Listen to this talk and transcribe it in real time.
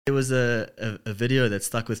There was a video that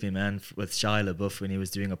stuck with me, man, with Shia LaBeouf when he was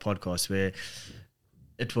doing a podcast where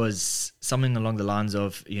it was something along the lines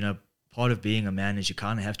of, part of being a man is you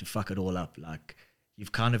kind of have to fuck it all up. Like,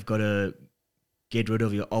 you've kind of got to get rid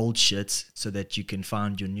of your old shit so that you can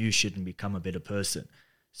find your new shit and become a better person.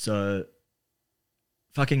 So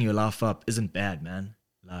fucking your life up isn't bad, man.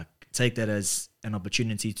 Like, take that as an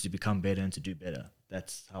opportunity to become better and to do better.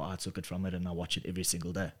 That's how I took it from it, and I watch it every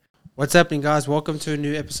single day. What's happening, guys? Welcome to a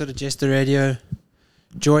new episode of Jester Radio.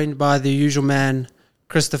 Joined by the usual man,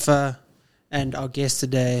 Christopher, and our guest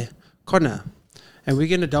today, Connor. And we're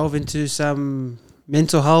going to delve into some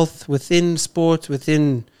mental health within sport,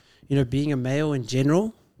 within, being a male in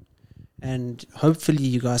general. And hopefully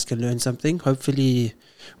you guys can learn something. Hopefully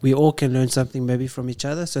we all can learn something maybe from each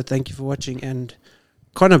other. So thank you for watching. And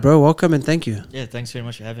Connor, bro, welcome and thank you. Yeah, thanks very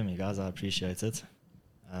much for having me, guys. I appreciate it.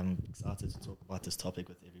 I'm excited to talk about this topic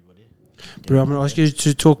with everybody. Bro, I'm going to ask you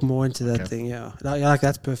to talk more into that thing. Yeah, like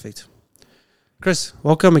that's perfect. Chris,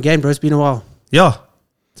 welcome again, bro. It's been a while. Yeah,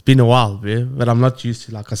 it's been a while, bro. But I'm not used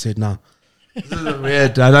to, like I said, now. This is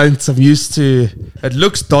weird. I'm used to. It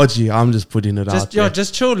looks dodgy. I'm just putting it out. Yeah,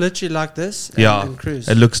 just chill, literally like this. And cruise.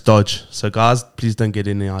 It looks dodgy. So, guys, please don't get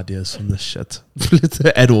any ideas from this shit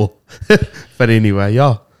at all. But anyway,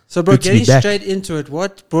 yeah. So, bro, getting straight into it,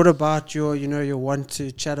 what brought about your want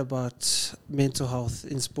to chat about mental health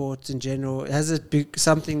in sports in general? Has it been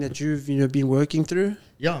something that you've, been working through?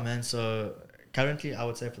 Yeah, man. So, currently, I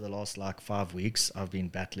would say for the last, 5 weeks, I've been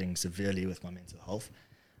battling severely with my mental health.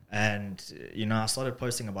 And, I started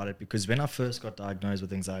posting about it because when I first got diagnosed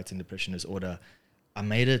with anxiety and depression disorder, I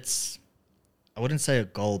made it, I wouldn't say a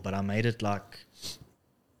goal, but I made it like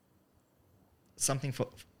something for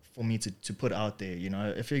me to put out there.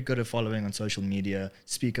 If you're good at following on social media,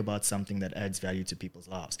 speak about something that adds value to people's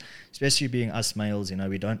lives. Especially being us males,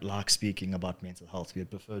 we don't like speaking about mental health. We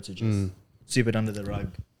prefer to just sweep it under the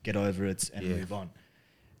rug, get over it, and move on.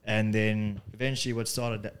 And then eventually what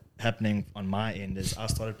started happening on my end is I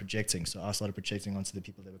started projecting. So I started projecting onto the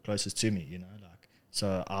people that were closest to me,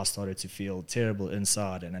 So I started to feel terrible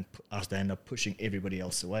inside, and then I ended up pushing everybody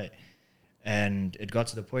else away. And it got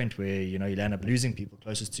to the point where, you end up losing people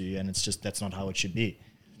closest to you, and it's just, that's not how it should be.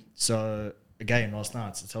 So again, last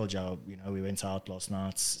night, I told you, we went out last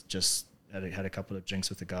night, just had a couple of drinks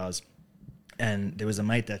with the guys. And there was a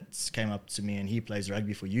mate that came up to me, and he plays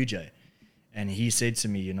rugby for UJ. And he said to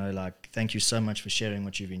me, thank you so much for sharing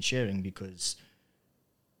what you've been sharing, because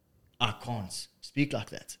I can't speak like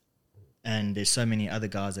that. And there's so many other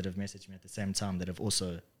guys that have messaged me at the same time that have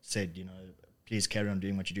also said, please carry on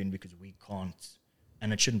doing what you're doing because we can't.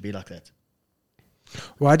 And it shouldn't be like that.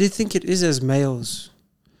 Why do you think it is as males?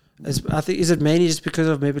 I think, is it mainly just because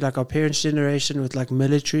of maybe like our parents' generation with like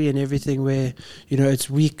military and everything where, it's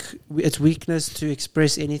weakness to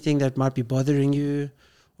express anything that might be bothering you?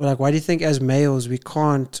 Or like, why do you think as males we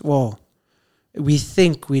can't, we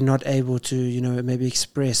think we're not able to, maybe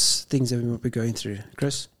express things that we might be going through?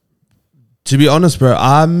 Chris? To be honest, bro,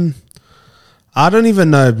 I don't even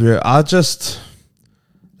know, bro. I just,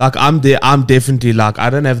 I'm definitely I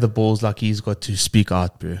don't have the balls like he's got to speak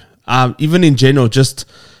out, bro. Even in general, just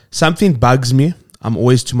something bugs me. I'm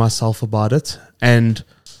always to myself about it. And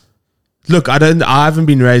look, I haven't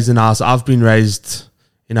been raised in a house. I've been raised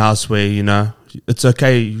in a house where, it's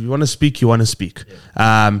okay. You want to speak, you want to speak.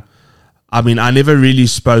 Yeah. I never really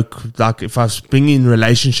spoke, if I was being in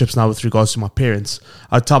relationships now with regards to my parents,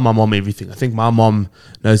 I'd tell my mom everything. I think my mom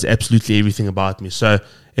knows absolutely everything about me. So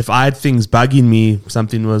if I had things bugging me,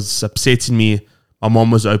 something was upsetting me, my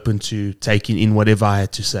mom was open to taking in whatever I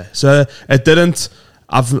had to say. So it didn't,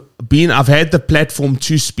 I've had the platform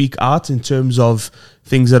to speak out in terms of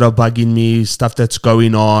things that are bugging me, stuff that's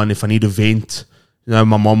going on. If I need a vent, my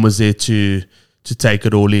mom was there to take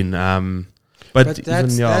it all in. But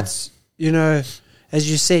that's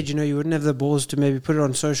as you said, you wouldn't have the balls to maybe put it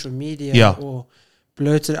on social media or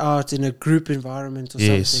blurt it out in a group environment or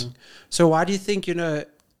something. So why do you think, in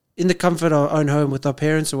the comfort of our own home with our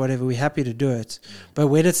parents or whatever, we're happy to do it? But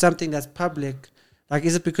when it's something that's public,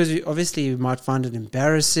 is it because we might find it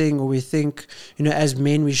embarrassing, or we think, as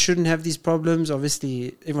men, we shouldn't have these problems?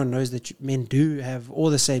 Obviously, everyone knows that men do have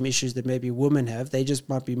all the same issues that maybe women have. They just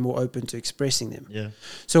might be more open to expressing them. Yeah.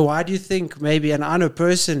 So why do you think maybe, and I know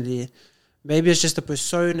personally, maybe it's just a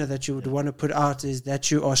persona that you would want to put out, is that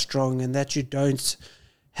you are strong and that you don't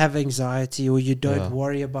have anxiety or you don't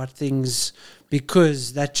worry about things,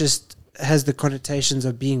 because that just has the connotations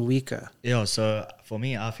of being weaker. Yeah, so for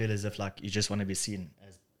me, I feel as if you just want to be seen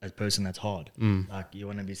as a person that's hard. You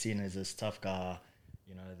want to be seen as this tough guy,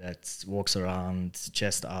 that walks around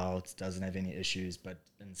chest out, doesn't have any issues, but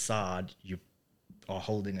inside you are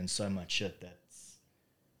holding in so much shit that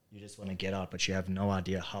you just want to get out, but you have no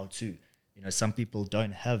idea how to. You know, some people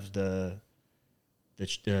don't have the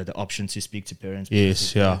option to speak to parents.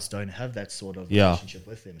 Yes, parents don't have that sort of relationship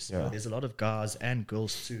with them. So there's a lot of guys and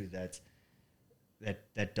girls too that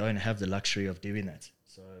don't have the luxury of doing that.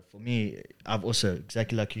 So for me, I've also,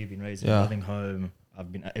 exactly like you, been raised in a loving home.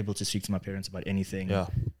 I've been able to speak to my parents about anything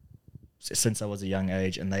since I was a young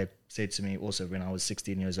age. And they said to me also when I was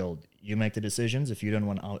 16 years old, you make the decisions. If you don't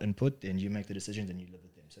want our input, then you make the decisions and you live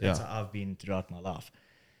with them. So that's how I've been throughout my life.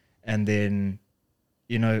 And then,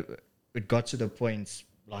 you know, it got to the point,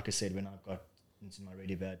 like I said, when I got into my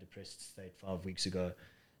really bad depressed state 5 weeks ago,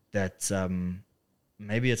 that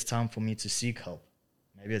maybe it's time for me to seek help.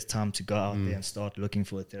 Maybe it's time to go out there and start looking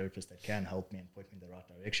for a therapist that can help me and point me in the right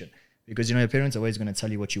direction. Because, you know, your parents are always going to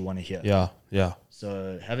tell you what you want to hear. Yeah.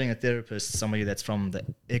 So having a therapist, somebody that's from the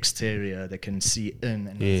exterior that can see in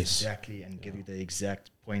and exactly and give you the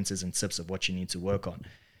exact pointers and tips of what you need to work on.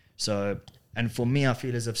 So, and for me, I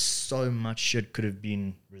feel as if so much shit could have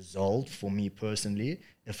been resolved for me personally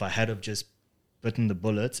if I had have just bitten the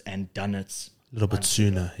bullet and done it a little bit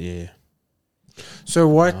sooner. So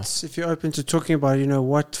what, if you're open to talking about, you know,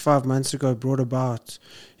 what 5 months ago brought about,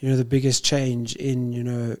 you know, the biggest change in, you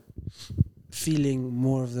know, feeling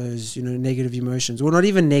more of those, you know, negative emotions? Well, not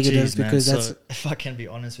even negative, because that's... So if I can be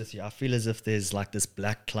honest with you, I feel as if there's like this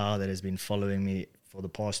black cloud that has been following me for the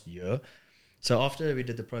past year. So after we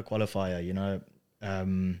did the pro qualifier, you know,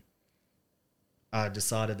 I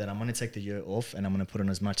decided that I'm going to take the year off and I'm going to put on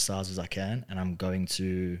as much size as I can, and I'm going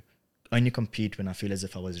to only compete when I feel as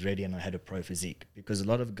if I was ready and I had a pro physique. Because a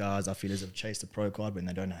lot of guys, I feel as if chase the pro card when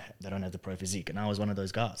they don't have the pro physique, and I was one of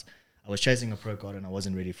those guys. I was chasing a pro card and I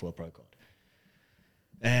wasn't ready for a pro card,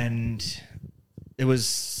 and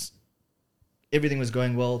everything was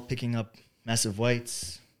going well, picking up massive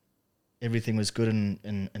weights. Everything was good in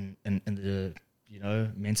the, you know,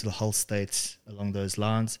 mental health states along those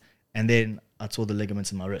lines. And then I tore the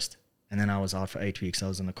ligaments in my wrist, and then I was out for 8 weeks. I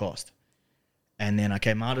was in the cast. And then I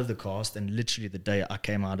came out of the cast, and literally the day I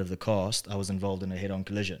came out of the cast, I was involved in a head-on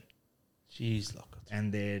collision. Jeez, look.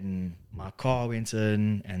 And then my car went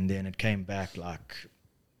in, and then it came back like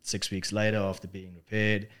 6 weeks later after being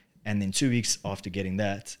repaired. And then 2 weeks after getting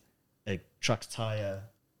that, a truck's tire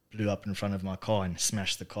blew up in front of my car and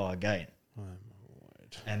smashed the car again. Oh, my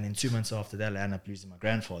word. And then 2 months after that, I ended up losing my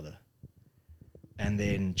grandfather. And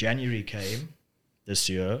then January came this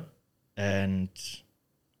year, and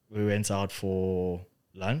we went out for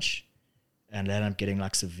lunch, and I ended up getting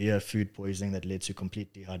like severe food poisoning that led to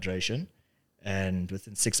complete dehydration. And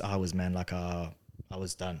within 6 hours, man, like I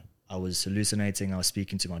was done. I was hallucinating. I was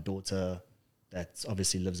speaking to my daughter that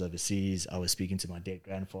obviously lives overseas. I was speaking to my dead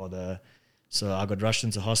grandfather. So I got rushed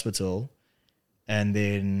into hospital. And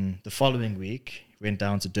then the following week, went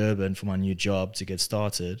down to Durban for my new job to get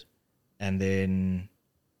started. And then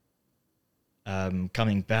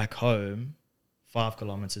coming back home, 5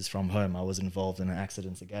 kilometers from home, I was involved in an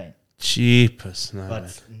accident again. Cheapest, no.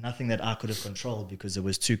 But nothing that I could have controlled, because there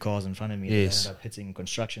was 2 cars in front of me that ended up hitting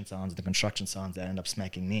construction signs. The construction signs that ended up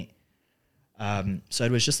smacking me. So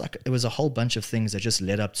it was just like, it was a whole bunch of things that just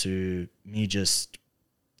led up to me just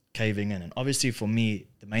caving in. And obviously for me,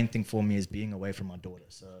 the main thing for me is being away from my daughter.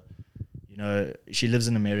 So, you know, she lives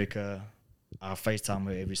in America. I FaceTime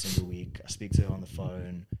her every single week. I speak to her on the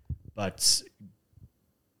phone. But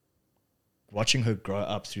watching her grow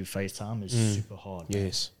up through FaceTime is super hard.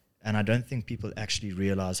 Yes. And I don't think people actually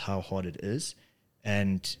realize how hard it is.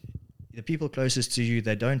 And the people closest to you,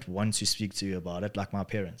 they don't want to speak to you about it, like my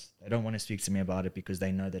parents. They don't want to speak to me about it because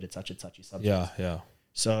they know that it's such a touchy subject. Yeah.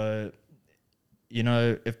 So, you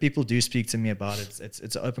know, if people do speak to me about it,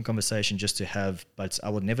 it's an open conversation just to have, but I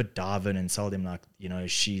would never dive in and tell them like, you know,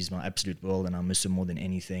 she's my absolute world and I miss her more than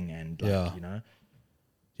anything. And like, you know.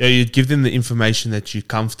 Yeah, you'd give them the information that you're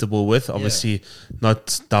comfortable with. Obviously,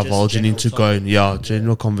 not divulging into going,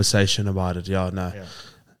 general conversation about it.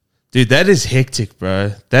 Dude, that is hectic,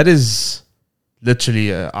 bro. That is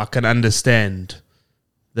literally, I can understand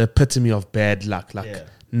the epitome of bad luck. Like,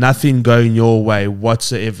 nothing going your way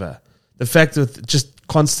whatsoever. The fact that just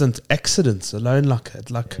constant accidents alone,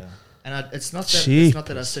 And it's not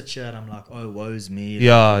that I sit here and I'm like, oh, woe's me.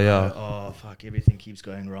 Oh, fuck, everything keeps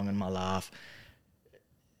going wrong in my life.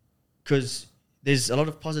 Because there's a lot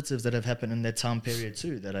of positives that have happened in that time period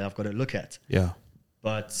too that I've got to look at. Yeah.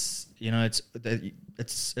 But, you know,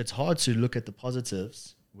 it's hard to look at the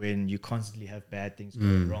positives when you constantly have bad things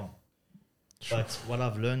going wrong. But what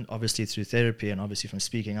I've learned, obviously, through therapy and obviously from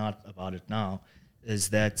speaking out about it now, is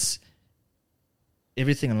that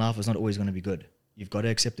everything in life is not always going to be good. You've got to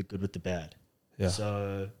accept the good with the bad. Yeah.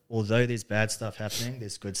 So although there's bad stuff happening,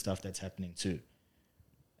 there's good stuff that's happening too.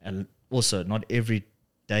 And also, not every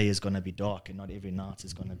day is going to be dark, and not every night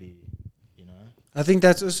is going to be, you know. I think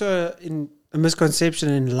that's also a misconception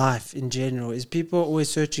in life in general, is people are always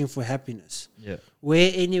searching for happiness. Yeah.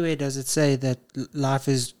 Where anywhere does it say that life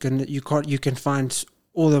is gonna, you can find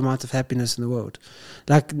all the amount of happiness in the world?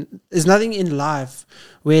 Like, there's nothing in life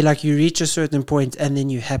where like you reach a certain point and then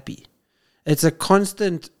you're happy. It's a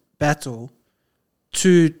constant battle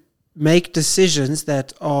to make decisions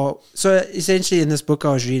that are, so essentially in this book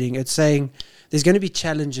I was reading, it's saying there's going to be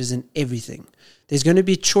challenges in everything. There's going to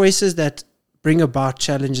be choices that bring about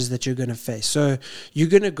challenges that you're going to face. So you're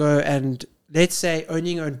going to go and, let's say,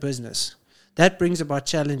 owning your own business. That brings about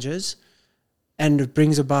challenges, and it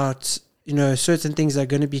brings about, you know, certain things that are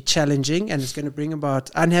going to be challenging, and it's going to bring about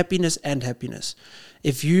unhappiness and happiness.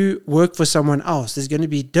 If you work for someone else, there's going to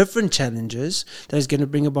be different challenges that is going to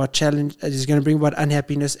bring about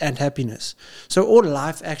unhappiness and happiness. So all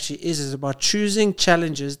life actually is about choosing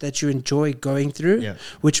challenges that you enjoy going through,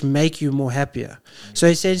 which make you more happier. So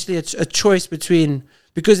essentially, it's a choice between,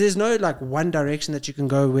 because there's no like one direction that you can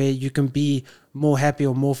go where you can be more happy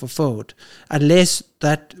or more fulfilled, unless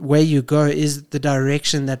that way you go is the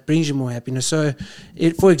direction that brings you more happiness. So,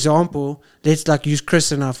 for example, let's like use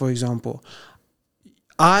Chris and I, for example.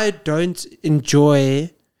 I don't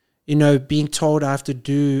enjoy, you know, being told I have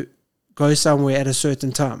to go somewhere at a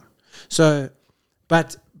certain time. So,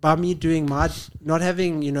 but by me not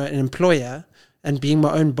having, you know, an employer and being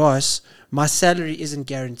my own boss, my salary isn't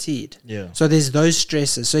guaranteed. Yeah. So there's those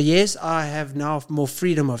stresses. So yes, I have now more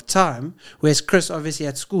freedom of time, whereas Chris, obviously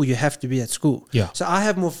at school, you have to be at school. Yeah. So I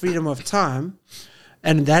have more freedom of time,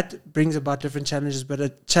 and that brings about different challenges,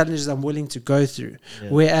 but challenges I'm willing to go through. Yeah.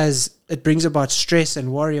 Whereas it brings about stress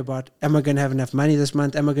and worry about, am I going to have enough money this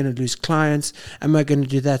month? Am I going to lose clients? Am I going to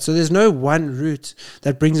do that? So there's no one route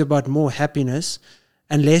that brings about more happiness,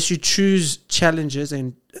 unless you choose challenges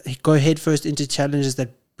and go headfirst into challenges that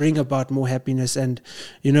bring about more happiness and,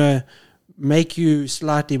 you know, make you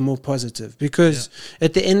slightly more positive. Because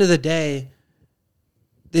at the end of the day,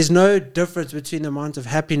 there's no difference between the amount of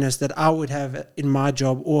happiness that I would have in my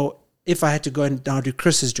job or if I had to go and now do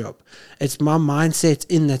Chris's job. It's my mindset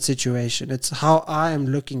in that situation. It's how I am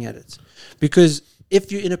looking at it. Because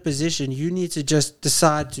if you're in a position, you need to just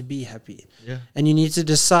decide to be happy. Yeah. And you need to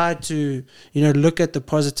decide to, you know, look at the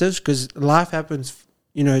positives, because life happens,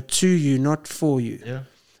 you know, to you, not for you. Yeah.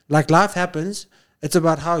 Like life happens, it's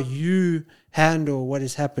about how you handle what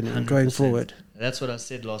is happening 100%. Going forward. That's what I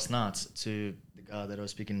said last night to the guy that I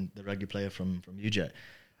was speaking, the rugby player from UJ.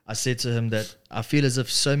 I said to him that I feel as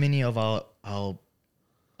if so many of our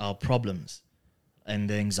problems and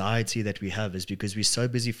the anxiety that we have is because we're so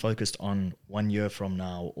busy focused on 1 year from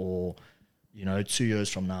now, or, you know, 2 years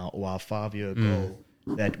from now, or our 5-year goal,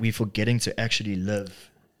 that we're forgetting to actually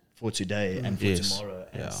live for today and for tomorrow,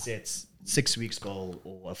 and set 6 weeks goal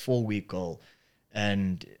or a 4-week goal.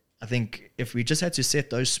 And I think if we just had to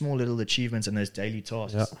set those small little achievements and those daily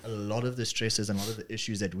tasks, a lot of the stresses and a lot of the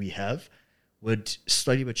issues that we have would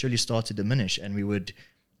slowly but surely start to diminish, and we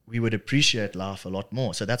would appreciate life a lot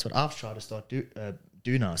more. So that's what I've tried to start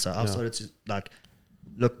do now. So I've started to like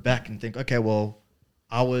look back and think, okay, well,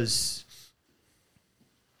 I was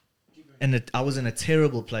in a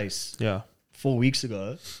terrible place 4 weeks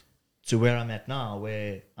ago to where I'm at now,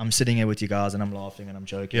 where I'm sitting here with you guys and I'm laughing and I'm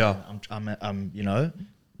joking. And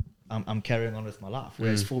I'm carrying on with my life.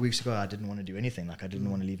 Whereas 4 weeks ago, I didn't want to do anything. Like I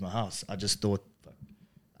didn't want to leave my house. I just thought,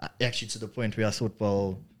 actually to the point where I thought,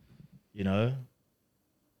 well, you know,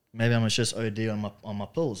 maybe I must just OD on my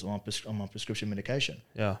pills or on my prescription medication.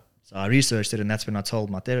 Yeah. So I researched it, and that's when I told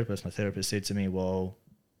my therapist. My therapist said to me, well,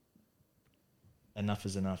 enough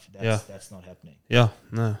is enough. That's not happening. Yeah,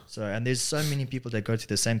 no. So, and there's so many people that go through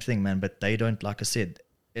the same thing, man, but they don't, like I said,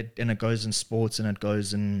 it goes in sports, and it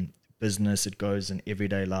goes in business, it goes in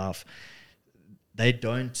everyday life. They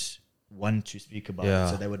don't want to speak about it,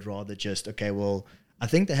 so they would rather just, okay, well, I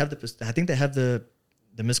think they have the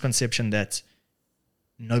misconception that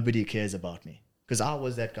nobody cares about me, because I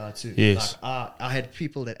was that guy too. Yes. Like I had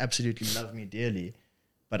people that absolutely loved me dearly,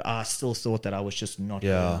 but I still thought that I was just not good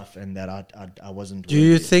enough, and that I wasn't. Do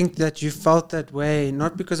you think that you felt that way,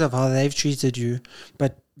 not because of how they've treated you,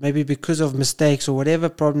 but maybe because of mistakes or whatever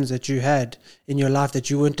problems that you had in your life, that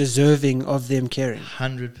you weren't deserving of them caring?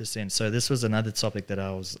 100%. So this was another topic that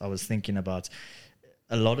I was thinking about.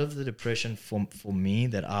 A lot of the depression for me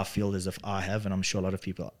that I feel as if I have, and I'm sure a lot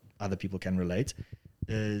of other people can relate,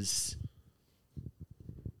 is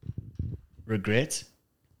regret,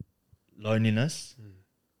 loneliness,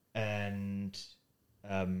 and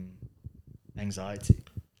anxiety.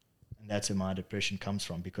 And that's where my depression comes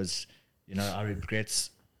from, because, you know, I regret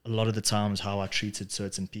a lot of the times how I treated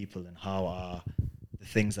certain people and how the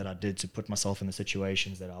things that I did to put myself in the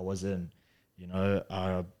situations that I was in, you know,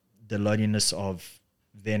 the loneliness of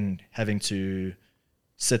then having to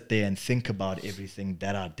sit there and think about everything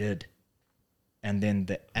that I did, and then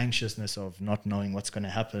the anxiousness of not knowing what's going to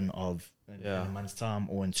happen in a month's time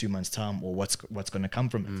or in 2 months' time, or what's going to come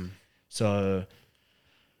from it. So,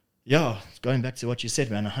 yeah, going back to what you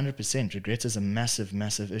said, man, 100%. Regret is a massive,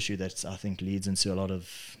 massive issue that I think leads into a lot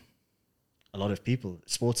of people,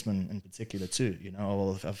 sportsmen in particular too. You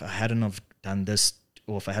know, if I hadn't have done this,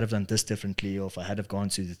 or if I had have done this differently, or if I had have gone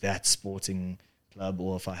to that sporting club,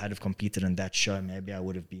 or if I had have competed in that show, maybe I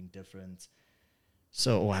would have been different.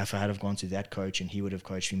 So, or if I had have gone to that coach and he would have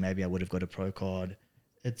coached me, maybe I would have got a pro card.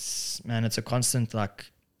 It's a constant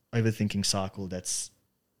like overthinking cycle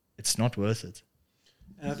it's not worth it.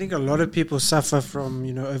 And I think a lot of people suffer from,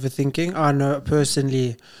 you know, overthinking. I know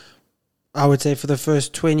personally, I would say for the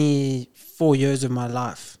first 24 years of my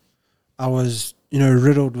life, I was, you know,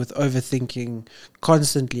 riddled with overthinking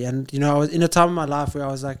constantly. And, you know, I was in a time of my life where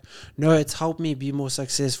I was like, no, it's helped me be more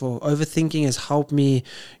successful. Overthinking has helped me,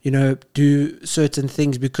 you know, do certain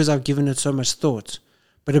things because I've given it so much thought.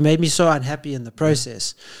 But it made me so unhappy in the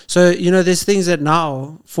process. So, you know, there's things that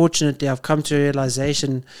now, fortunately, I've come to a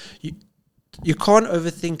realization, you can't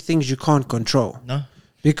overthink things you can't control. No.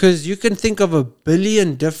 Because you can think of a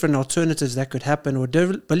billion different alternatives that could happen, or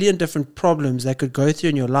billion different problems that could go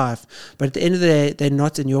through in your life. But at the end of the day, they're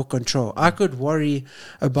not in your control. I could worry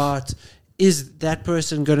about, is that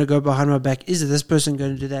person going to go behind my back? Is this person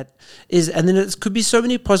going to do that? And then it could be so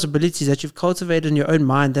many possibilities that you've cultivated in your own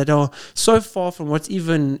mind that are so far from what's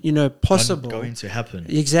even, you know, possible. Not going to happen.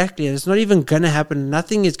 Exactly. And it's not even going to happen.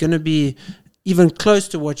 Nothing is going to be even close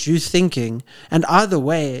to what you're thinking. And either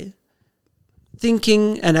way,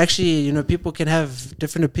 thinking, and actually, you know, people can have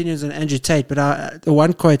different opinions on Andrew Tate, but the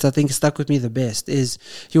one quote I think stuck with me the best is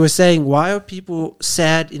he was saying, why are people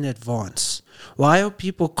sad in advance? Why are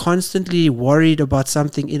people constantly worried about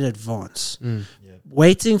something in advance?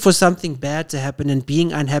 Waiting for something bad to happen and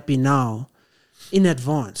being unhappy now in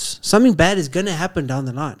advance. Something bad is going to happen down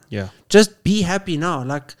the line. Yeah. Just be happy now.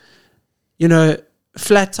 Like, you know,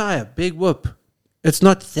 flat tire, big whoop. It's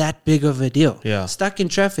not that big of a deal. Yeah. Stuck in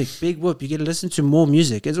traffic, big whoop. You get to listen to more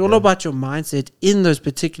music. It's all about your mindset in those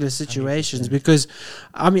particular situations. 100%. Because,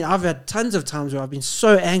 I mean, I've had tons of times where I've been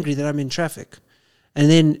so angry that I'm in traffic. And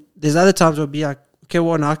then there's other times where I'll be like, okay,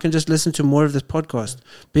 well, now I can just listen to more of this podcast.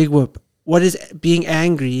 Big whoop. What is being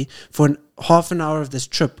angry for half an hour of this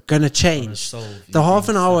trip going to change? The half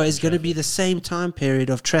an hour is going to be the same time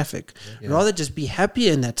period of traffic. Yeah. Rather just be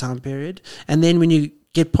happier in that time period. And then when you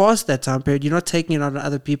get past that time period, you're not taking it on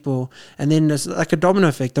other people. And then it's like a domino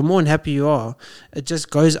effect. The more unhappy you are, it just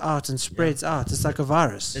goes out and spreads out. It's like a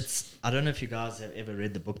virus. I don't know if you guys have ever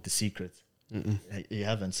read the book The Secret. You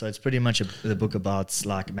haven't. So it's pretty much the book about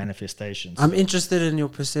like manifestations. I'm interested in your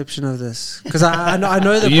perception of this because I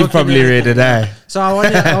know the book. You probably read it, eh? So I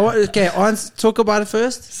want okay, talk about it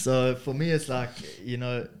first. So for me, it's like, you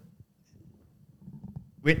know,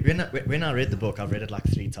 when I read the book, I've read it like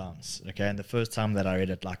 3 times. Okay, and the first time that I read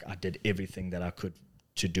it, like I did everything that I could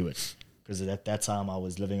to do it, because at that time I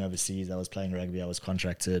was living overseas. I was playing rugby. I was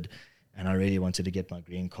contracted. And I really wanted to get my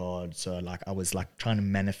green card. So like I was like trying to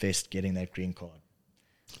manifest getting that green card.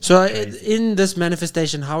 So in this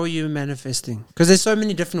manifestation, how are you manifesting? Because there's so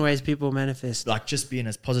many different ways people manifest. Like just being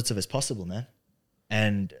as positive as possible, man.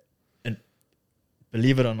 And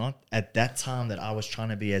believe it or not, at that time that I was trying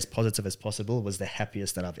to be as positive as possible was the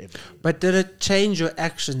happiest that I've ever been. But did it change your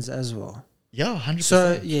actions as well? Yeah, 100%.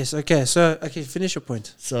 So yes, okay. So okay, finish your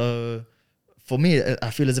point. So for me,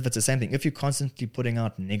 I feel as if it's the same thing. If you're constantly putting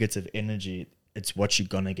out negative energy, it's what you're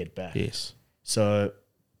going to get back. Yes. So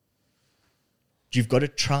you've got to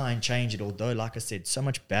try and change it. Although, like I said, so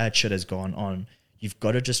much bad shit has gone on. You've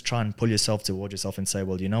got to just try and pull yourself toward yourself and say,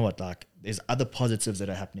 well, you know what? Like, there's other positives that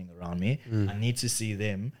are happening around me. I need to see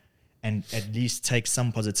them and at least take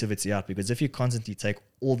some positivity out. Because if you constantly take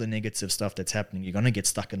all the negative stuff that's happening, you're going to get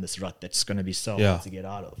stuck in this rut that's going to be so hard to get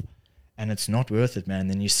out of. And it's not worth it, man.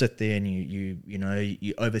 Then you sit there and you're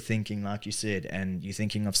overthinking, like you said, and you're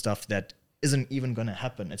thinking of stuff that isn't even going to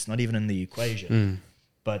happen. It's not even in the equation.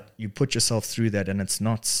 But you put yourself through that, and it's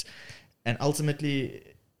not. And ultimately,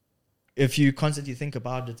 if you constantly think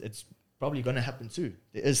about it, it's probably going to happen too.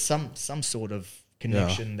 There is some sort of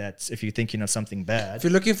connection that if you're thinking of something bad. If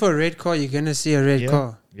you're looking for a red car, you're going to see a red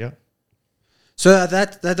car. Yeah. So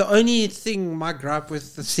that the only thing my gripe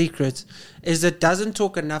with The Secret is it doesn't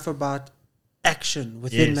talk enough about action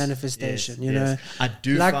within manifestation. You know, I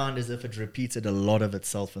do find as if it repeated a lot of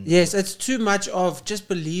itself. It's too much of just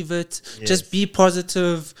believe it, just be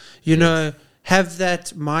positive. You know, have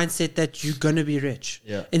that mindset that you're gonna be rich.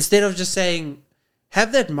 Instead of just saying,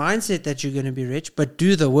 have that mindset that you're gonna be rich, but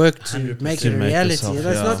do the work to make it a reality. It's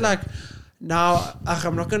not like, now,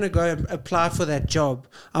 I'm not going to go and apply for that job.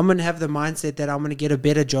 I'm going to have the mindset that I'm going to get a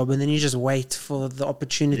better job, and then you just wait for the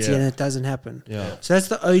opportunity and it doesn't happen. So that's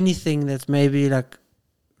the only thing that's maybe like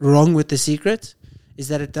wrong with The Secret, is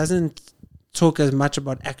that it doesn't talk as much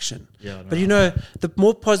about action. But you know, the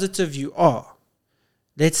more positive you are,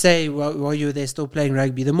 let's say while you're there still playing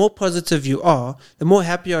rugby, the more positive you are, the more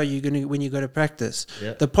happy are you going to when you go to practice.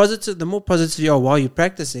 The more positive you are while you're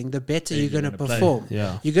practicing, the better you're going to perform.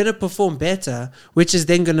 You're going to perform better, which is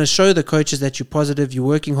then going to show the coaches that you're positive, you're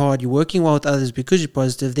working hard, you're working well with others because you're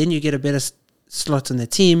positive. Then you get a better slot on the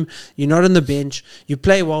team. You're not on the bench. You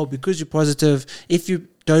play well because you're positive. If you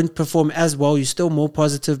don't perform as well, you're still more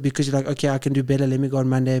positive because you're like, okay, I can do better. Let me go on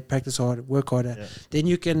Monday, practice hard, work harder. Then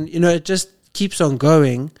you can, you know, it just keeps on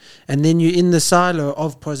going, and then you're in the silo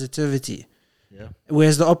of positivity.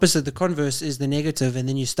 Whereas the opposite, the converse, is the negative, and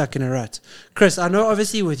then you're stuck in a rut. Chris, I know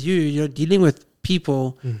obviously with you, you're dealing with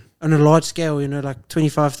people on a large scale, you know, like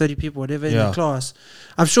 25, 30 people, whatever in the class.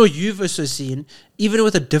 I'm sure you've also seen, even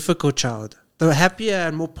with a difficult child, the happier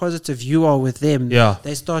and more positive you are with them,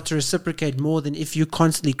 they start to reciprocate more than if you're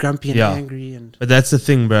constantly grumpy and angry. But that's the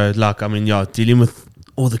thing, bro. Like, I mean, dealing with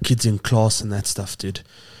all the kids in class and that stuff, dude.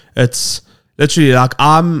 It's literally like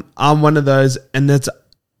I'm one of those, and it's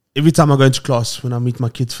every time I go into class when I meet my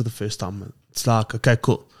kids for the first time, it's like, okay,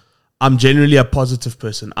 cool. I'm generally a positive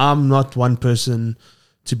person. I'm not one person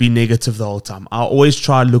to be negative the whole time. I always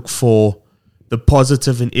try to look for the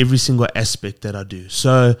positive in every single aspect that I do.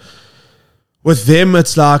 So with them,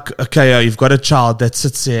 it's like, okay, you've got a child that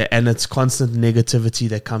sits there and it's constant negativity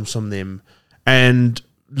that comes from them. And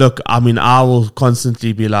look, I mean, I will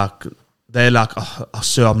constantly be like, they're like, oh,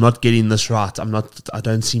 sir, I'm not getting this right. I'm not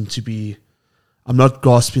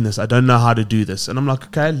grasping this. I don't know how to do this. And I'm like,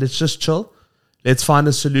 okay, let's just chill. Let's find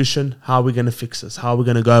a solution. How are we going to fix this? How are we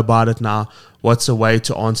going to go about it now? What's a way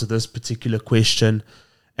to answer this particular question?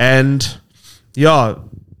 And I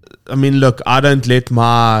mean, look, I don't let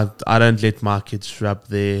my kids rub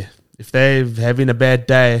there. If they're having a bad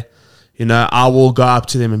day, you know, I will go up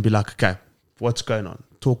to them and be like, okay, what's going on?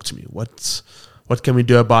 Talk to me. What can we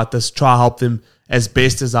do about this? Try to help them as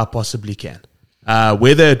best as I possibly can.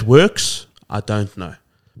 Whether it works, I don't know.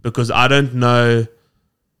 Because I don't know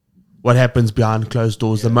what happens behind closed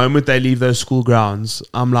doors. The moment they leave those school grounds,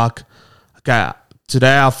 I'm like, okay,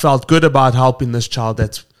 today I felt good about helping this child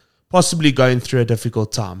that's possibly going through a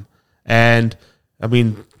difficult time. And, I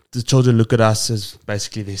mean, the children look at us as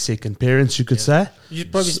basically their second parents, you could say.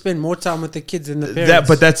 You'd probably spend more time with the kids than the parents.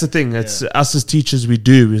 But that's the thing. It's us as teachers, we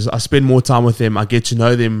do. Is I spend more time with them. I get to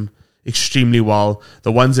know them extremely well.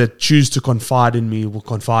 The ones that choose to confide in me will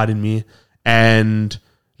confide in me. And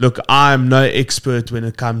look, I'm no expert when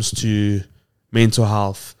it comes to mental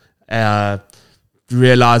health.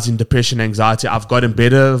 Realizing depression, anxiety, I've gotten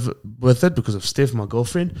better with it because of Steph, my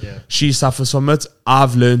girlfriend. She suffers from it.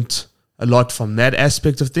 I've learned a lot from that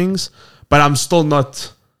aspect of things, but I'm still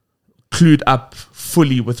not clued up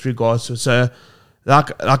fully with regards to it. So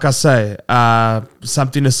like I say,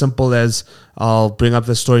 something as simple as, I'll bring up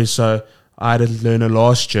the story. So I had a learner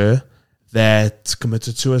last year that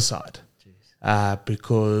committed suicide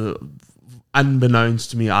because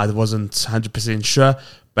unbeknownst to me, I wasn't 100% sure,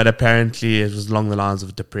 but apparently it was along the lines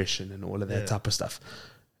of depression and all of that type of stuff.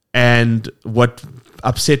 And what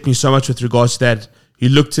upset me so much with regards to that, you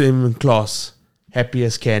looked at him in class, happy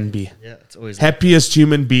as can be. It's always happiest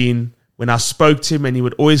human being. When I spoke to him and he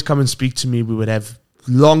would always come and speak to me, we would have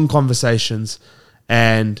long conversations.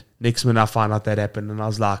 And next minute I found out that happened. And I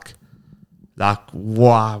was like,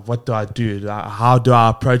 wow, what do I do? How do I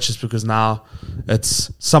approach this? Because now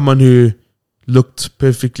it's someone who looked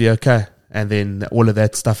perfectly okay. And then all of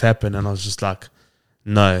that stuff happened. And I was just like,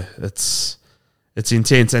 no, it's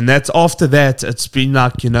intense. And that's after that, it's been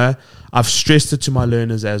like, you know, I've stressed it to my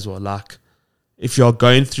learners as well. Like, if you're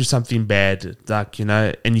going through something bad, like, you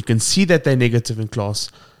know, and you can see that they're negative in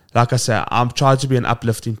class, like I say, I'm trying to be an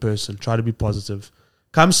uplifting person, try to be positive.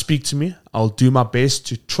 Come speak to me. I'll do my best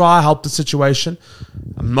to try help the situation.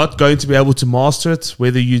 I'm not going to be able to master it.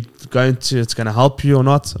 Whether it's going to help you or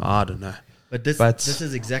not, I don't know. But this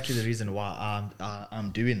is exactly the reason why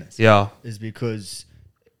I'm doing this. Is because,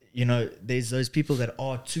 you know, there's those people that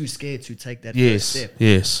are too scared to take that first step.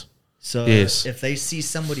 So if they see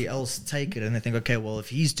somebody else take it and they think, okay, well, if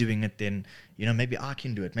he's doing it, then, you know, maybe I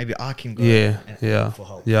can do it. Maybe I can go and look for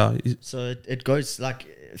help. Yeah. So it goes like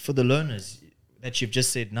for the learners that you've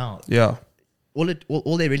just said now. Yeah.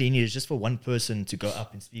 All they really need is just for one person to go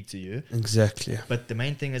up and speak to you. Exactly. But the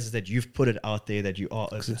main thing is that you've put it out there that you are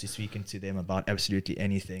open to speaking to them about absolutely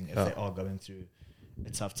anything if they are going through a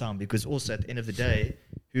tough time. Because also at the end of the day,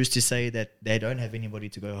 who's to say that they don't have anybody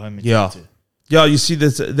to go home and speak to? Yeah, you see,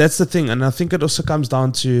 that's the thing. And I think it also comes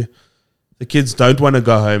down to the kids don't want to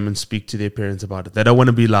go home and speak to their parents about it. They don't want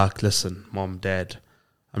to be like, listen, mom, dad,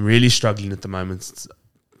 I'm really struggling at the moment. It's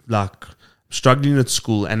like, I'm struggling at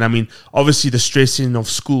school. And I mean, obviously the stressing of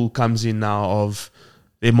school comes in now of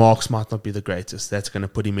their marks might not be the greatest. That's going to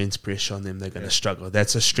put immense pressure on them. They're going to struggle.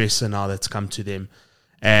 That's a stressor now that's come to them.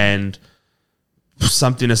 And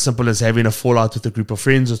something as simple as having a fallout with a group of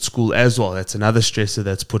friends at school as well. That's another stressor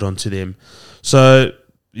that's put onto them. So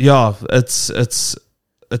yeah, it's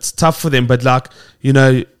tough for them. But like, you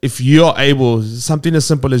know, if you're able, something as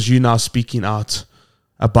simple as you now speaking out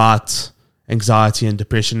about anxiety and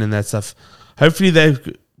depression and that stuff, hopefully they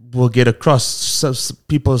will get across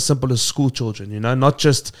people as simple as school children, you know, not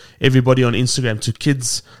just everybody on Instagram, to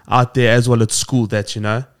kids out there as well at school, that, you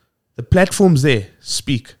know, the platform's there,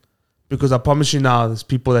 speak. Because I promise you now, there's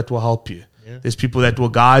people that will help you. Yeah. There's people that will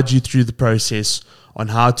guide you through the process on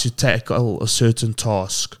how to tackle a certain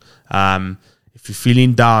task. If you're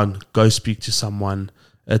feeling down, go speak to someone.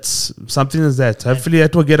 It's something as that. Hopefully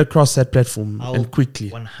that will get across that platform and quickly.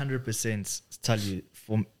 100% tell you,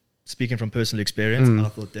 from speaking from personal experience, I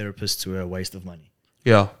thought therapists were a waste of money.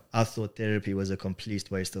 Yeah. I thought therapy was a complete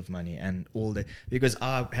waste of money, and all that, because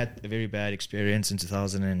I had a very bad experience in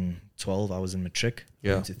 2012. I was in matric,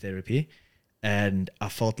 went to therapy, and I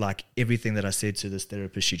felt like everything that I said to this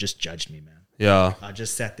therapist, she just judged me, man. Yeah. I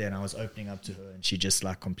just sat there and I was opening up to her, and she just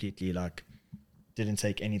like completely like didn't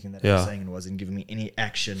take anything that I was saying and wasn't giving me any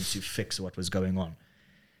action to fix what was going on.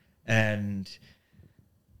 And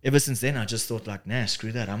ever since then, I just thought like, nah,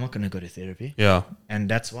 screw that. I'm not going to go to therapy. Yeah. And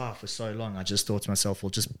that's why for so long, I just thought to myself, well,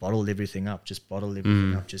 just bottle everything up. Just bottle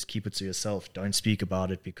everything up. Just keep it to yourself. Don't speak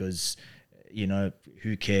about it because, you know,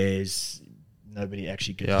 who cares? Nobody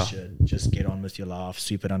actually gives a shit. Just get on with your life.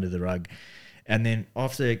 Sweep it under the rug. And then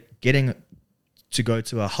after getting to go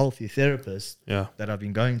to a healthy therapist that I've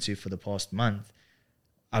been going to for the past month,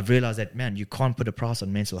 I've realized that, man, you can't put a price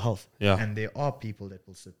on mental health. Yeah. And there are people that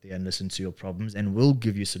will sit there and listen to your problems and will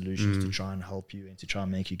give you solutions to try and help you and to try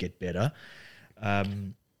and make you get better.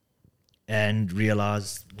 And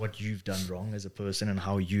realize what you've done wrong as a person and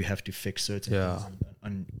how you have to fix certain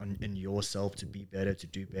things in yourself to be better, to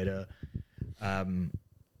do better.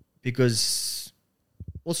 Because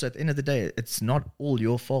also at the end of the day, it's not all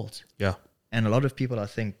your fault. Yeah. And a lot of people, I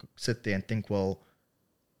think, sit there and think, well,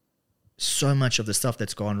 so much of the stuff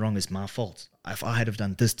that's gone wrong is my fault. If I had have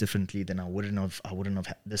done this differently, then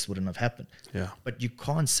this wouldn't have happened. Yeah. But you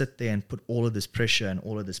can't sit there and put all of this pressure and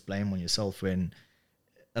all of this blame on yourself when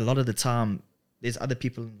a lot of the time there's other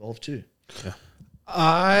people involved too. Yeah.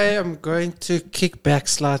 I am going to kick back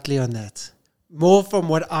slightly on that. More from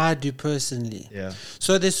what I do personally. Yeah.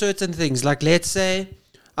 So there's certain things, like let's say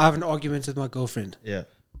I have an argument with my girlfriend. Yeah.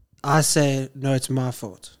 I say, no, it's my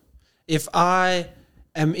fault. If I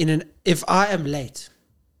am late,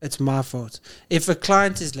 it's my fault. If a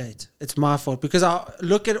client is late, it's my fault. Because I'll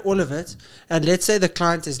look at all of it, and let's say the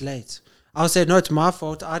client is late. I'll say, no, it's my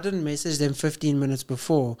fault. I didn't message them 15 minutes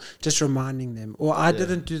before, just reminding them. Or I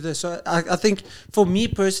didn't do this. So I think for me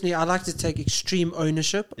personally, I like to take extreme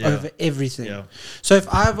ownership over everything. Yeah. So if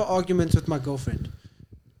I have an argument with my girlfriend,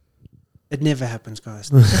 it never happens, guys.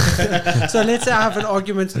 So let's say I have an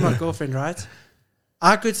argument with my girlfriend, right?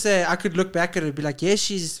 I could look back at it and be like, yes,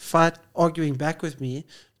 she's arguing back with me,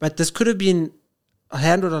 but this could have been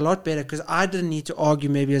handled a lot better because I didn't need to argue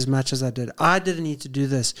maybe as much as I did. I didn't need to do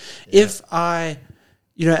this. Yeah. If I,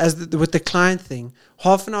 with the client thing,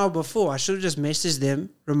 half an hour before, I should have just messaged them,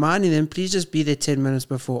 reminding them, please just be there 10 minutes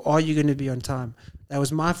before. Are you going to be on time? That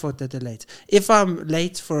was my fault that they're late. If I'm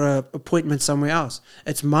late for an appointment somewhere else,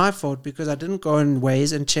 it's my fault because I didn't go in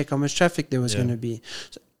Waze and check how much traffic there was going to be.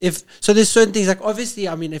 So there's certain things, like obviously,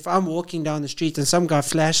 I mean, if I'm walking down the street and some guy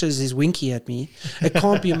flashes his winky at me, it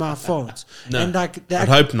can't be my fault. No, and like that,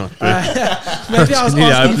 I hope not. Maybe I was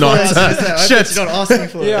asking for it. Shit. You're not asking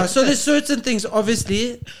for it. Yeah, so there's certain things,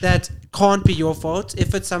 obviously, that can't be your fault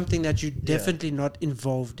if it's something that you're definitely not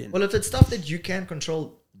involved in. Well, if it's stuff that you can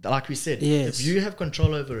control, like we said, if you have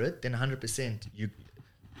control over it, then 100% you've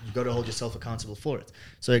got to hold yourself accountable for it.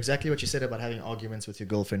 So exactly what you said about having arguments with your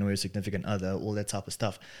girlfriend or your significant other, all that type of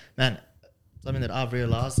stuff. Man, something that I've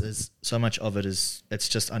realized is so much of it is it's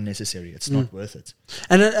just unnecessary. It's not worth it.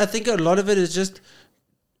 And I think a lot of it is just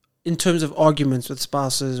in terms of arguments with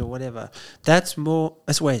spouses or whatever. That's more.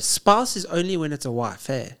 Wait, spouse is only when it's a wife,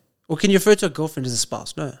 hey? Or can you refer to a girlfriend as a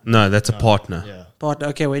spouse? No, that's a partner. Yeah. Partner.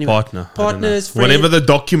 Okay, well, anyway. Partner is friend. Whatever the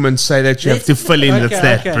documents say that you have to fill in, that's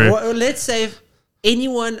that, bro. Well, let's say if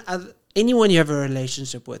anyone you have a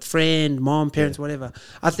relationship with, friend, mom, parents, whatever,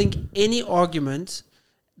 I think any argument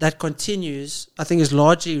that continues, I think, is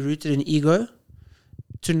largely rooted in ego,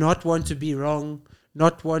 to not want to be wrong,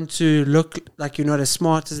 not want to look like you're not as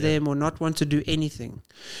smart as them, or not want to do anything.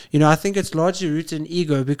 I think it's largely rooted in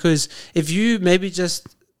ego, because if you maybe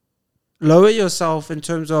just lower yourself in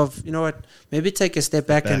terms of, you know what, maybe take a step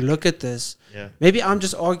back and look at this. Yeah. Maybe I'm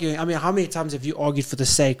just arguing. I mean, how many times have you argued for the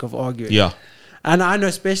sake of arguing? Yeah. And I know,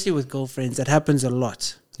 especially with girlfriends, that happens a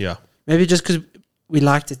lot. Yeah. Maybe just because we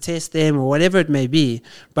like to test them or whatever it may be.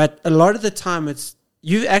 But a lot of the time, it's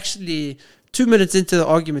you actually 2 minutes into the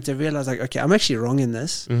argument to realize, like, okay, I'm actually wrong in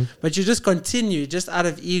this. But you just continue just out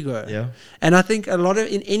of ego. Yeah. And I think a lot of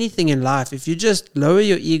in anything in life, if you just lower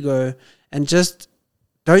your ego and just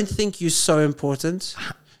don't think you're so important,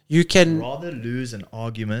 you can rather lose an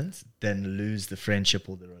argument than lose the friendship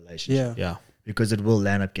or the relationship. Yeah. Because it will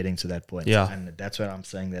land up getting to that point. Yeah. And that's where I'm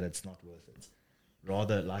saying that it's not worth it.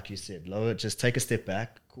 Rather, like you said, lower, just take a step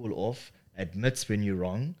back, cool off, admit when you're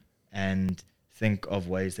wrong, and think of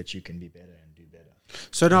ways that you can be better and do better.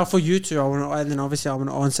 So now for you two, and then obviously I want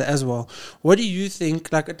to answer as well. What do you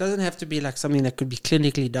think, like, it doesn't have to be like something that could be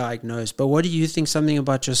clinically diagnosed, but what do you think something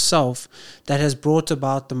about yourself that has brought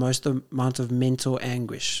about the most amount of mental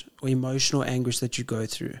anguish or emotional anguish that you go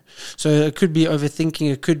through? So it could be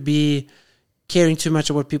overthinking, it could be caring too much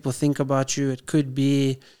of what people think about you, it could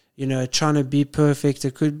be, trying to be perfect,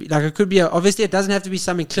 it could be obviously it doesn't have to be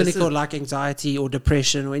something clinical like anxiety or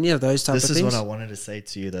depression or any of those types of things. This is what I wanted to say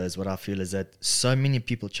to you, though, is what I feel is that so many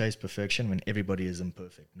people chase perfection when everybody is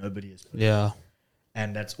imperfect. Nobody is perfect. Yeah.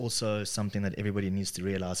 And that's also something that everybody needs to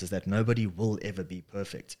realize, is that nobody will ever be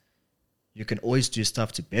perfect. You can always do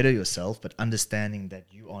stuff to better yourself, but understanding that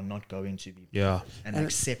you are not going to be perfect and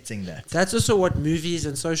accepting that. That's also what movies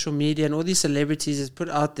and social media and all these celebrities has put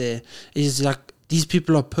out there, is like, these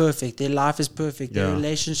people are perfect, their life is perfect, their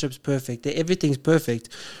relationship's perfect, everything's perfect.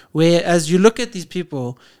 Whereas you look at these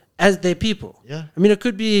people as they're people. Yeah. I mean, it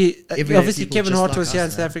could be, obviously Kevin Hart was here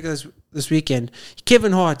in South Africa this weekend.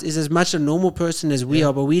 Kevin Hart is as much a normal person as we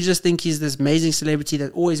are, but we just think he's this amazing celebrity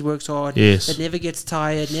that always works hard, that never gets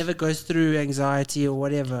tired, never goes through anxiety or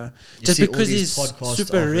whatever. Just because he's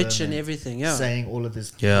super rich and everything. Saying all of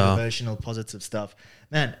this motivational, positive stuff.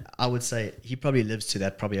 Man, I would say he probably lives to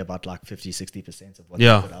that, probably about like 50-60% of what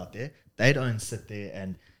they put out there. They don't sit there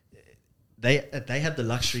and they have the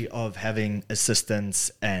luxury of having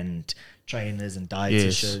assistants and trainers and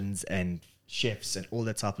dietitians and chefs and all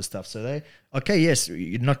that type of stuff. So yes,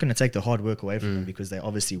 you're not going to take the hard work away from them, because they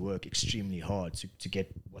obviously work extremely hard to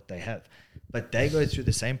get what they have. But they go through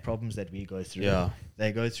the same problems that we go through. Yeah.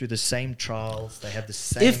 They go through the same trials. They have the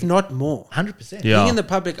same, if not more. 100%. Being in the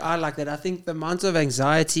public eye like that, I think the amount of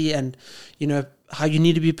anxiety and, how you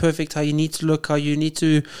need to be perfect, how you need to look, how you need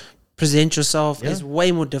to present yourself is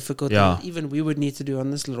way more difficult than even we would need to do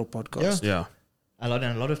on this little podcast. Yeah. A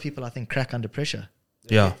lot of people, I think, crack under pressure.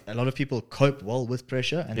 Yeah. A lot of people cope well with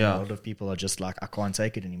pressure, and a lot of people are just like, I can't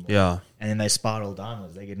take it anymore. Yeah. And then they spiral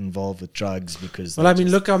downwards. They get involved with drugs because... Well, I mean,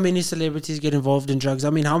 look how many celebrities get involved in drugs. I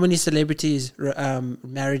mean, how many celebrities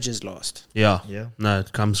marriages lost? Yeah. No,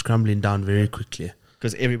 it comes crumbling down very quickly.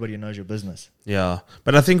 Because everybody knows your business. Yeah.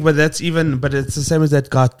 But I think, but it's the same as that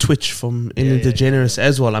guy Twitch from Ellen DeGeneres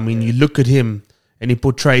as well. I mean, you look at him and he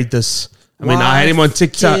portrayed this... I mean, I had him on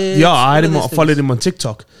TikTok. I followed him on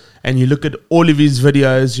TikTok. And you look at all of his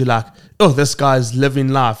videos, you're like, oh, this guy's living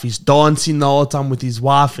life. He's dancing the whole time with his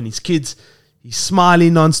wife and his kids. He's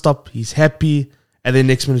smiling nonstop. He's happy. And then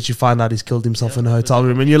next minute you find out he's killed himself in a hotel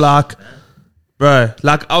room. And you're like, bro,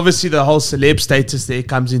 like obviously the whole celeb status there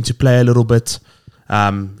comes into play a little bit.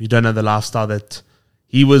 You don't know the lifestyle that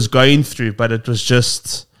he was going through, but it was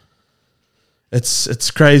just...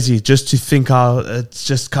 It's crazy just to think how it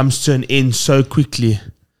just comes to an end so quickly.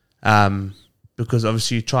 Because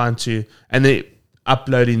obviously you're trying to, and they're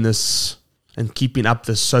uploading this and keeping up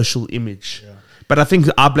this social image. Yeah. But I think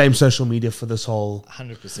I blame social media for this whole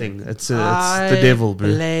 100% thing. It's the devil, bro.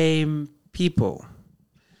 Blame people.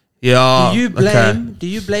 Yeah. Do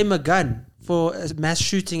you blame a gun for a mass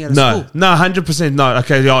shooting at a school? No, 100% no.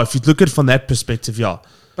 Okay, yeah. If you look at it from that perspective, yeah.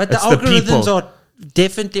 But the algorithms are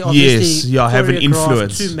definitely, obviously, have an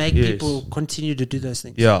influence to make people continue to do those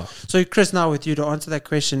things. Yeah. So, Chris, now with you to answer that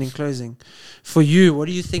question in closing, for you, what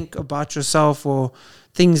do you think about yourself, or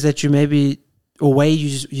things that you maybe, or way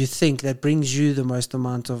you think that brings you the most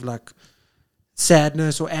amount of like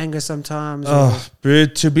sadness or anger sometimes? Bro,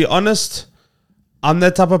 to be honest, I'm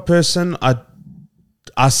that type of person.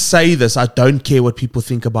 I say this, I don't care what people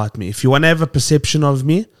think about me. If you want to have a perception of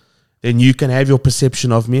me, then you can have your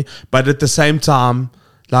perception of me. But at the same time,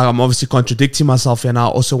 like, I'm obviously contradicting myself, and I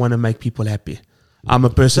also want to make people happy. I'm a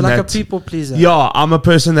person a people pleaser. Yeah, I'm a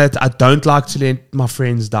person that I don't like to let my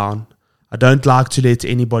friends down. I don't like to let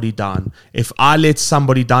anybody down. If I let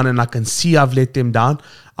somebody down and I can see I've let them down,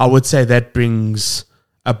 I would say that brings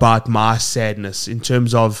about my sadness in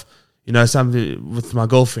terms of, you know, something with my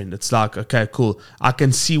girlfriend. It's like, okay, cool. I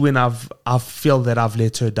can see when I feel that I've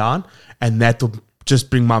let her down, and that will just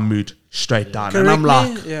bring my mood straight down. And I'm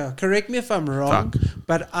like... correct me if I'm wrong,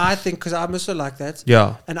 but I think, because I'm also like that.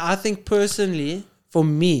 Yeah. And I think personally, for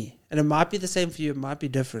me, and it might be the same for you, it might be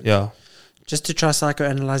different. Yeah. Just to try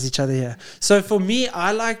psychoanalyze each other here. So for me,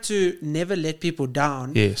 I like to never let people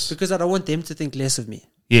down. Yes. Because I don't want them to think less of me.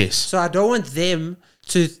 Yes. So I don't want them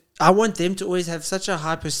to... I want them to always have such a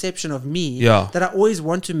high perception of me that I always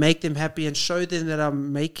want to make them happy and show them that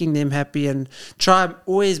I'm making them happy, and try and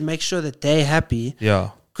always make sure that they're happy.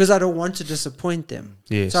 Yeah. Because I don't want to disappoint them.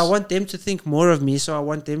 Yes. So I want them to think more of me. So I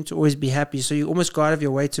want them to always be happy. So you almost go out of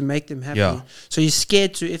your way to make them happy. Yeah. So you're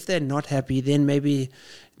scared to, if they're not happy, then maybe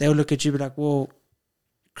they'll look at you and be like, well,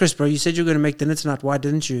 Chris, bro, you said you were going to make dinner tonight. Why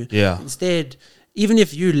didn't you? Yeah. Instead, even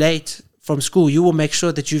if you're late from school, you will make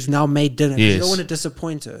sure that you've now made dinner. Yes. You don't want to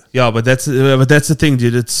disappoint her. Yeah, but that's the thing,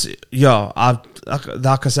 dude. It's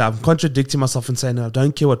like I said, I'm contradicting myself and saying I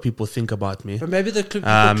don't care what people think about me. But maybe the people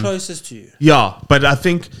closest to you. Yeah, but I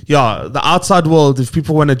think the outside world, if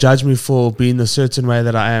people want to judge me for being a certain way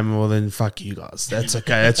that I am, well then fuck you guys. That's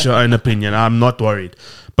okay. That's your own opinion. I'm not worried.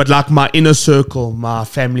 But like my inner circle, my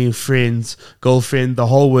family, friends, girlfriend, the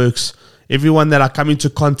whole works, everyone that I come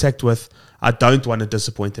into contact with, I don't want to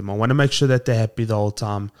disappoint them. I want to make sure that they're happy the whole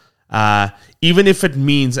time. Even if it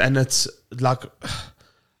means, and it's like,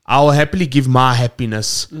 I'll happily give my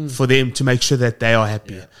happiness for them to make sure that they are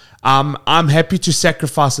happy. Yeah. I'm happy to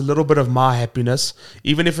sacrifice a little bit of my happiness,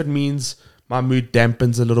 even if it means my mood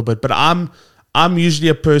dampens a little bit. But I'm usually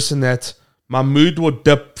a person that my mood will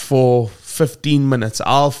dip for 15 minutes.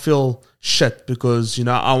 I'll feel shit because, you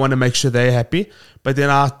know, I want to make sure they're happy. But then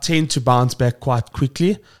I tend to bounce back quite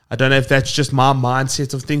quickly. I don't know if that's just my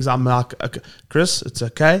mindset of things. I'm like, okay, Chris, it's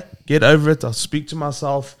okay. Get over it. I'll speak to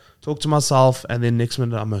myself, talk to myself, and then next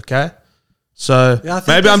minute I'm okay. So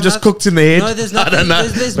maybe I'm just cooked in the head. No, there's nothing, I don't know.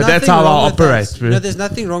 There's but that's how I operate. No, there's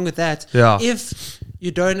nothing wrong with that. Yeah. If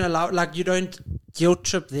you don't allow, like, you don't guilt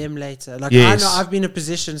trip them later. Like, yes. I know I've been in a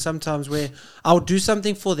position sometimes where I'll do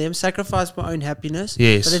something for them, sacrifice my own happiness,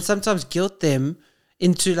 yes. but then sometimes guilt them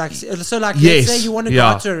into, like, so like, yes. let's say you want to go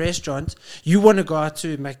out to a restaurant, you want to go out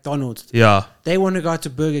to McDonald's. Yeah. They want to go out to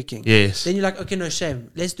Burger King. Yes. Then you're like, okay, no shame.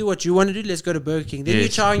 Let's do what you want to do. Let's go to Burger King. Then yes.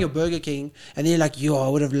 you're trying your Burger King, and then you're like, yo, I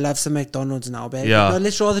would have loved some McDonald's now, babe. Yeah. No,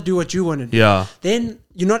 let's rather do what you want to do. Yeah. Then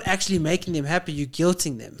you're not actually making them happy. You're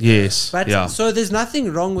guilting them. Yes. But yeah. so there's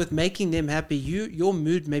nothing wrong with making them happy. Your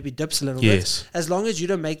mood maybe dips a little yes. bit, as long as you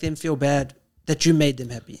don't make them feel bad that you made them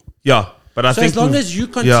happy. Yeah. But I think as long as you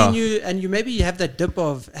continue and you have that dip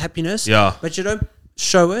of happiness, but you don't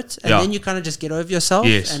show it, and then you kind of just get over yourself,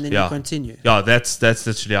 and then you continue. Yeah, that's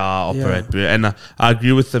literally how I operate. And I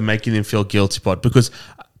agree with the making them feel guilty part, because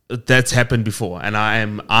that's happened before, and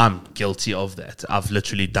I'm guilty of that. I've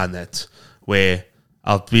literally done that, where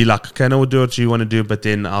I'll be like, okay, no, we'll do what you want to do, but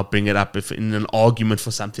then I'll bring it up if in an argument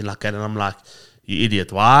for something like that, and I'm like, you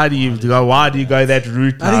idiot! Why do you go that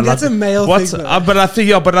route now? I think that's a male thing. But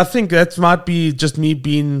I think that might be just me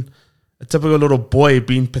being a typical little boy,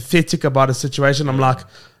 being pathetic about a situation. I'm like,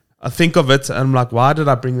 I think of it, and I'm like, why did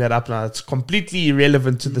I bring that up now? It's completely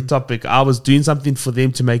irrelevant to the topic. I was doing something for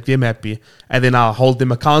them to make them happy, and then I'll hold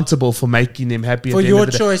them accountable for making them happy. For your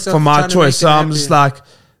choice, for my choice. So I'm just like,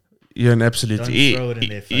 you're an absolute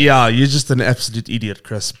idiot. Yeah, you're just an absolute idiot,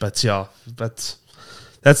 Chris. But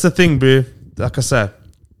that's the thing, bro. Like I said,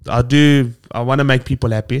 I want to make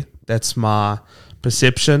people happy. That's my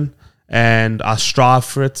perception, and I strive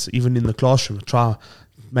for it even in the classroom. I try to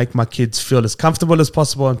make my kids feel as comfortable as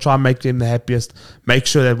possible and try and make them the happiest. Make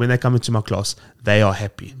sure that when they come into my class, they are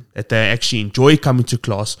happy, that they actually enjoy coming to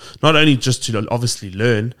class, not only just to obviously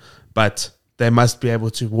learn, but they must be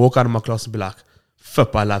able to walk out of my class and be like,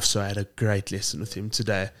 Fip, I love so I had a great lesson with him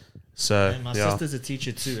today. So my sister's a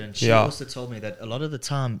teacher too, and she also told me that a lot of the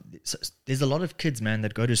time there's a lot of kids, man,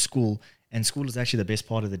 that go to school And school is actually the best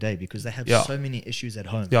part of the day because they have so many issues at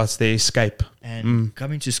home. Yeah, it's their escape. And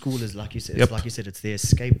coming to school is, like you said, it's their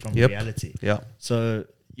escape from reality. Yeah. So,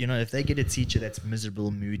 if they get a teacher that's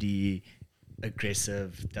miserable, moody,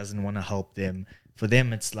 aggressive, doesn't want to help them, for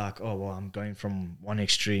them it's like, oh, well, I'm going from one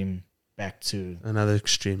extreme back to another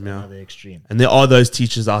extreme. And there are those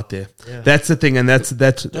teachers out there. That's the thing, and those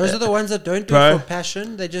are the ones that don't do it for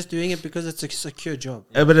passion. They're just doing it because it's a secure job.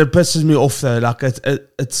 But it pisses me off though. Like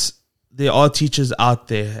it's there are teachers out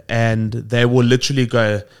there, and they will literally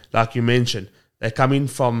go, like you mentioned, they come in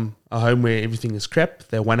from a home where everything is crap.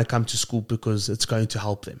 They want to come to school because it's going to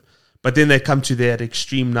help them. But then they come to that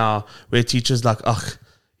extreme now where teachers like, ugh,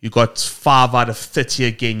 you got 5 out of 30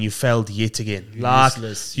 again. You failed yet again. Like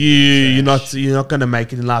you're not gonna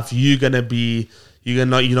make it in life. You're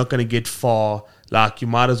not gonna get far. Like you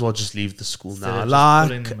might as well just leave the school now. Like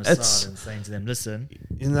pulling them aside and saying to them, listen,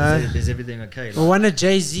 is everything okay? Well, one of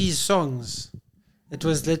Jay-Z's songs, it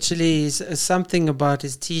was literally something about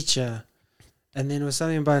his teacher. And then it was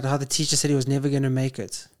something about how the teacher said he was never going to make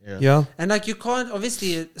it. Yeah. And like you can't,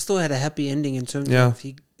 obviously it still had a happy ending in terms of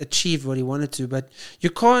he achieved what he wanted to, but you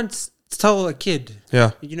can't tell a kid.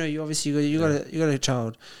 Yeah. You obviously you got a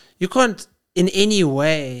child. You can't in any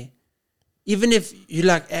way, even if you're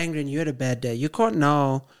like angry and you had a bad day, you can't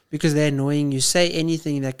now, because they're annoying you, say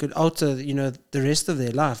anything that could alter, the rest of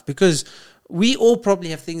their life. Because we all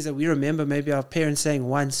probably have things that we remember maybe our parents saying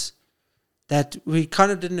once that we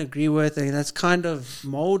kind of didn't agree with, and that's kind of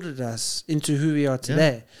molded us into who we are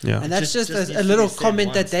today. Yeah. And that's just a little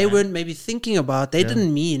comment that they weren't maybe thinking about. They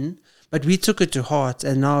didn't mean, but we took it to heart,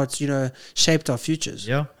 and now it's, shaped our futures.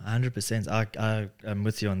 Yeah, 100%. I'm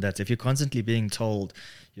with you on that. If you're constantly being told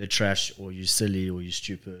you're trash, or you're silly, or you're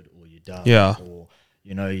stupid, or you're dumb, or,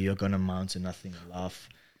 you're going to amount to nothing in life,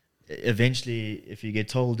 eventually, if you get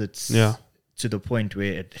told it's... to the point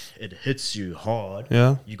where it hits you hard,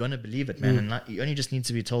 you're going to believe it, man. And you only just need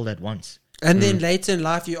to be told that once. And then later in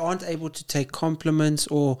life, you aren't able to take compliments,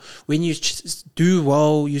 or when you do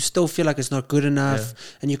well, you still feel like it's not good enough.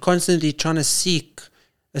 And you're constantly trying to seek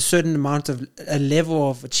a certain amount of a level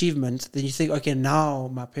of achievement. Then you think, okay,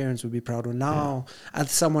 now my parents would be proud, or now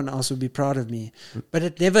someone else would be proud of me. But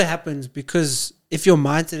it never happens, because if your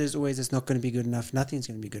mindset is always, it's not going to be good enough, nothing's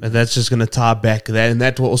going to be good enough. That's just going to tie back that, and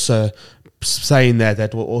that will also... saying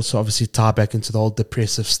that will also obviously tie back into the whole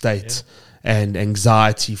depressive state and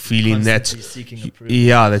anxiety, feeling that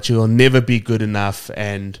you'll never be good enough,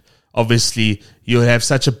 and obviously you'll have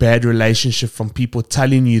such a bad relationship from people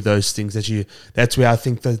telling you those things that's where I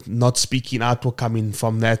think that not speaking out will come in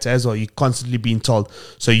from that as well. You're constantly being told,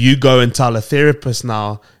 so you go and tell a therapist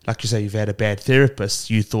now, like you say, you've had a bad therapist,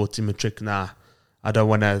 you thought in matric, I don't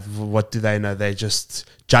want to, what do they know? They're just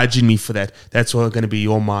judging me for that. That's what going to be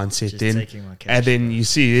your mindset just then. Taking my cash, and then you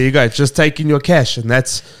see, there you go, just taking your cash. And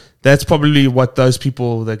that's probably what those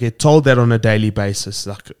people that get told that on a daily basis,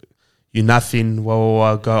 like, you're nothing,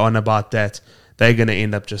 go on about that. They're going to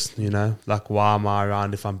end up just, like, why am I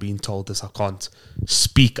around if I'm being told this? I can't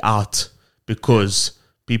speak out because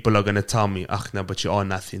people are going to tell me, no, but you are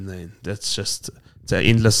nothing then. That's just, it's an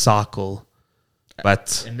endless cycle.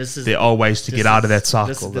 But there are ways to get out of that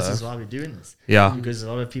cycle. This is why we're doing this. Yeah. Because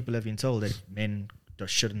a lot of people have been told that men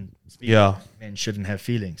shouldn't speak. Yeah. Men shouldn't have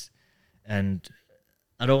feelings. And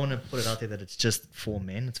I don't want to put it out there that it's just for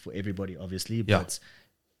men. It's for everybody, obviously. But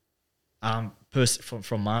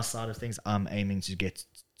from my side of things, I'm aiming to get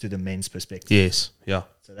to the men's perspective. Yes. Yeah.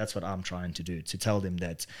 So that's what I'm trying to do, to tell them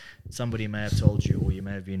that somebody may have told you, or you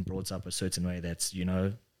may have been brought up a certain way that's, you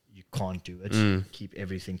can't do it. Keep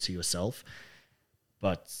everything to yourself.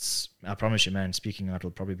 But I promise you, man, speaking out will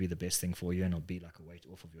probably be the best thing for you, and it'll be like a weight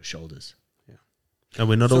off of your shoulders. Yeah. And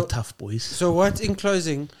we're not all tough boys. So in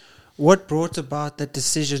closing, what brought about that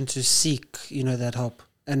decision to seek, that help?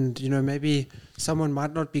 And, maybe someone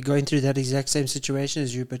might not be going through that exact same situation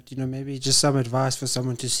as you, but, maybe just some advice for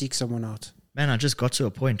someone to seek someone out. Man, I just got to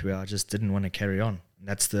a point where I just didn't want to carry on. And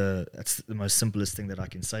that's the most simplest thing that I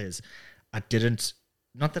can say is I didn't,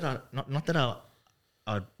 not that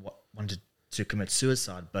I wanted to commit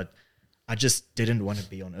suicide, but I just didn't want to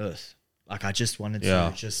be on earth. Like, I just wanted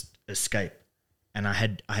to just escape. And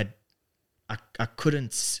I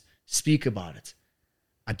couldn't speak about it.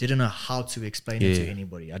 I didn't know how to explain it to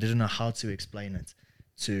anybody. I didn't know how to explain it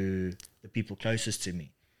to the people closest to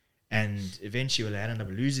me. And eventually I ended up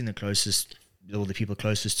losing the people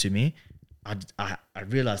closest to me. I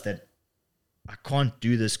realized that I can't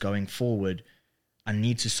do this going forward. I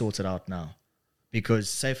need to sort it out now. Because,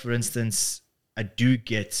 say, for instance, I do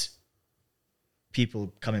get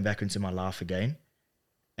people coming back into my life again,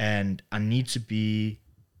 and I need to be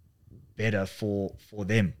better for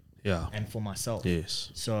them. and for myself.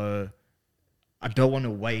 Yes. So I don't want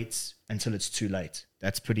to wait until it's too late.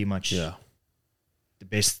 That's pretty much the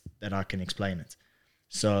best that I can explain it.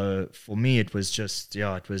 So for me, it was just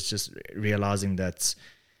realizing that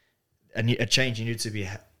a change needed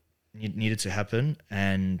to happen,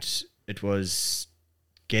 and it was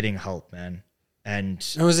getting help, man. And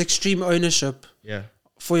it was extreme ownership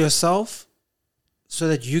for yourself, so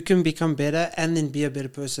that you can become better and then be a better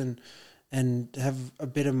person and have a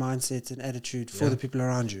better mindset and attitude for the people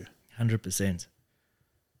around you. 100%.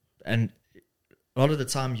 And a lot of the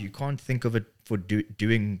time, you can't think of it for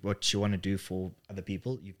doing what you want to do for other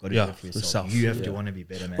people. You've got to do it for yourself. You have to want to be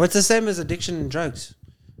better, man. Well, it's the same as addiction and drugs.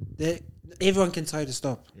 Everyone can tell you to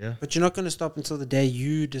stop, but you're not going to stop until the day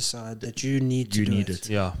you decide that you need to do it.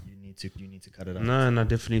 Yeah. You need to cut it out. No, and I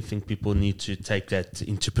definitely think people need to take that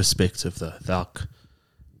into perspective, though. Like,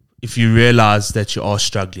 if you realize that you are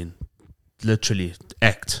struggling, literally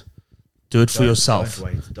act. Do it for yourself.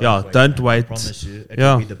 Don't wait. I promise you, it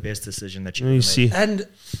will be the best decision that you can make. And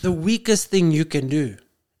the weakest thing you can do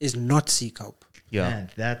is not seek help. Yeah. Man,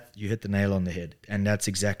 that you hit the nail on the head. And that's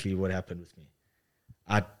exactly what happened with me.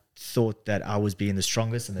 I thought that I was being the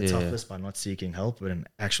strongest and the toughest by not seeking help, but in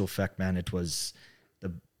actual fact, man, it was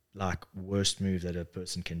the worst move that a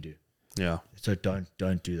person can do. Yeah. So don't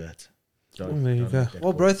do that. There you go.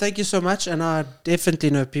 Well, bro, thank you so much. And I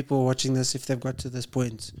definitely know people watching this, if they've got to this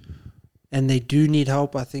point and they do need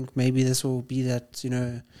help, I think maybe this will be that,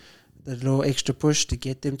 the little extra push to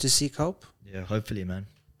get them to seek help. Yeah, hopefully, man.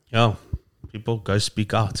 Yeah. People, go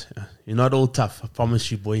speak out. You're not all tough. I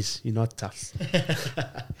promise you, boys. You're not tough.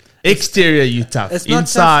 Exterior, you tough. It's not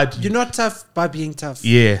inside, tough. You're not tough by being tough.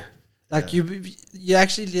 Yeah. Like you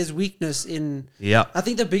actually, there's weakness in. Yeah. I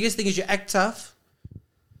think the biggest thing is you act tough.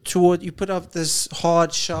 You put up this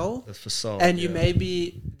hard shell, the facade, and you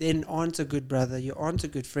maybe then aren't a good brother, you aren't a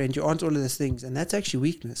good friend, you aren't all of those things, and that's actually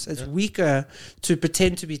weakness. It's weaker to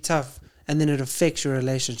pretend to be tough, and then it affects your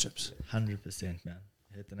relationships. 100%, man.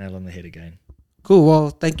 Hit the nail on the head again. Cool. Well,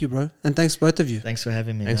 thank you, bro, and thanks both of you. Thanks for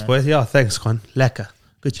having me. Thanks, man. both. Yeah, thanks, Con. Lekker.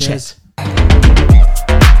 Good Cheers. chat.